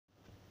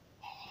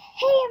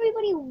Hey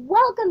everybody,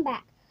 welcome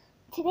back.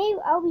 Today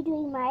I'll be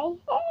doing my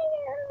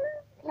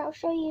hair and I'll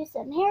show you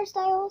some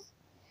hairstyles.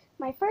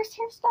 My first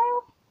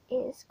hairstyle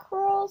is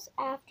curls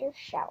after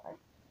shower.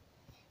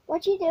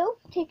 What you do,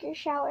 take your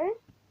shower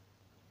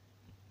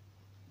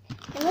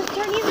and let's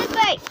turn you this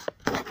way.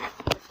 Sorry about that.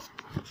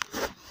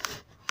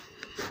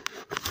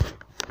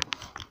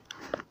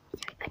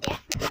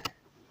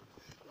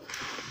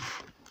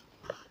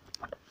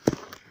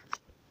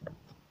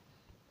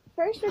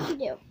 First what you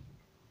do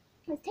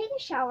is take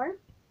a shower.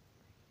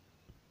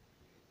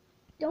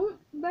 Don't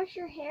brush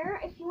your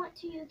hair. If you want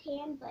to, you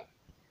can, but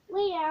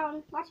lay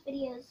down, watch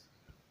videos,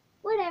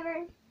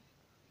 whatever.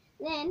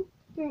 Then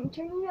you're going to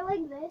turn your hair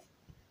like this,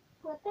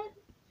 flip it,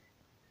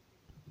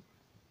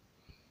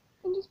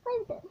 and just play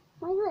with it,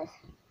 like this.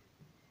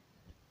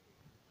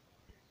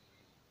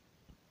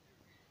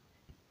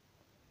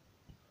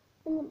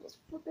 And then just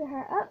flip your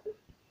hair up.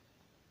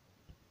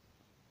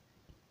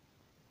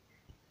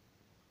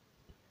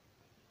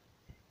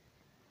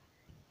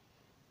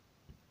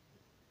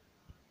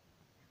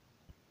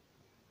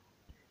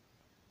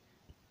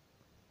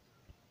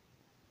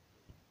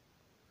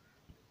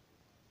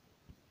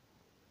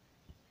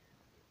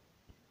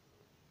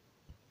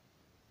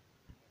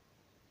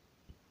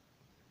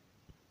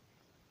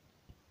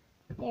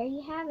 There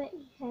you have it.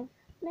 You have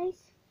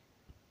nice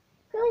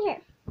curly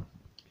hair.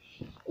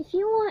 If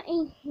you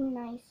want a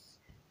nice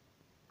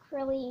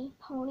curly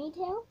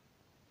ponytail,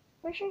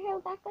 brush your hair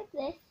back like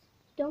this.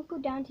 Don't go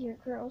down to your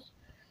curls.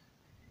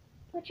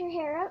 Put your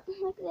hair up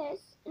like this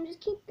and just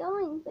keep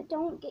going, but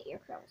don't get your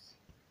curls.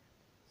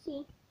 See,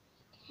 you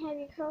can have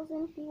your curls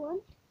in if you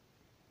want,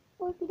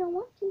 or if you don't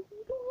want to,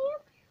 you don't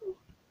have to.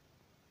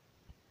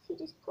 See,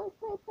 just play,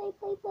 play, play,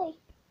 play, play.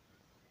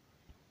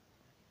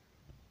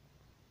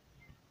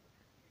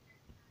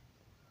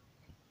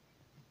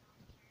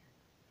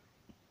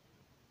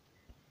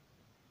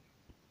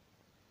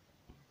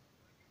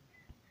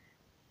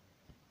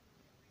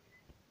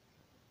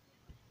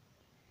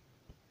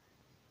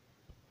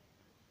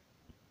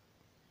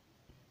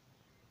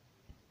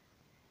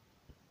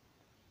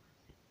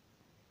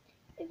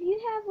 If you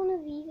have one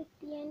of these at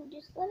the end,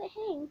 just let it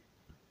hang.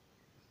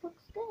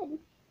 Looks good.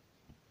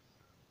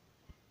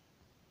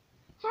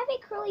 Have a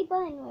curly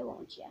bun, why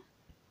won't you?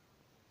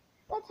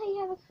 That's how you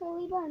have a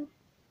curly bun.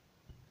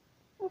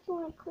 Or if you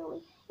want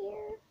curly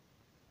hair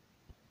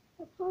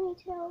or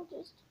ponytail,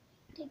 just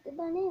take the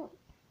bun out.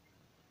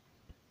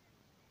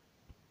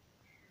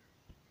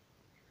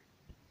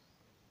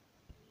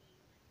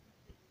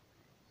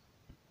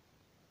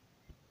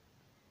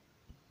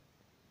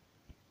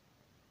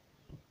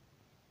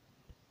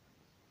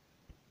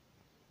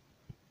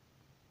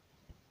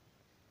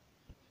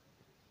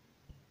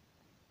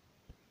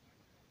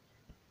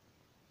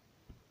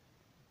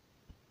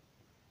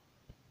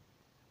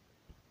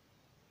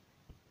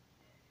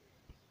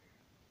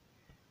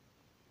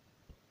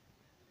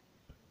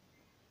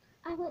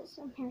 I let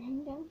some hair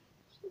hang down.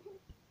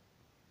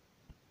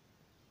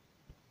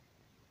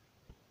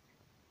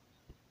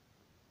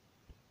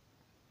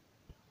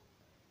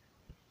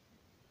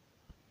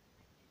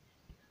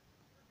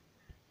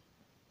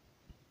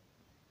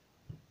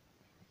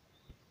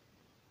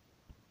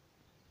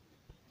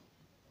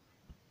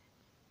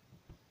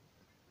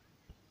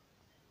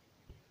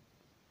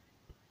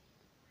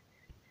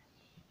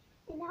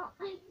 And now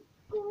I'm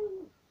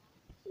going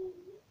to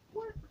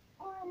work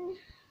on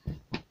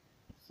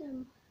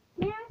some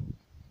math,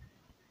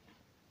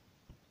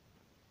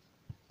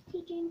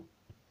 teaching,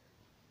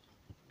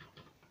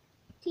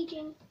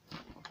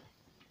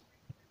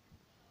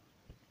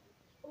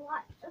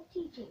 lots of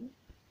teaching.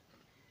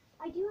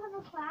 I do have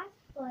a class,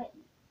 but,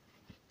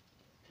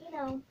 you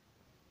know,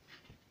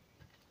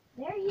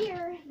 they're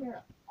here.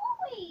 They're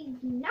always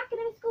not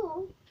going to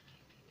school.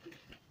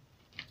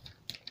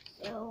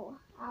 So,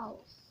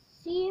 I'll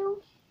see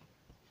you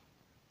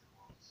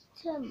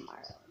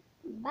tomorrow.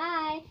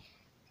 Bye.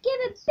 Give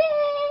a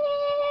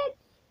big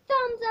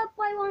thumbs up,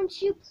 why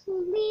won't you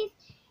please?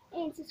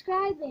 And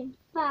subscribe in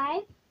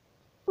 5,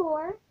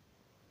 4,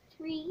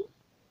 3,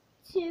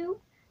 2,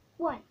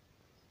 1.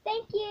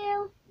 Thank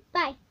you.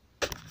 Bye.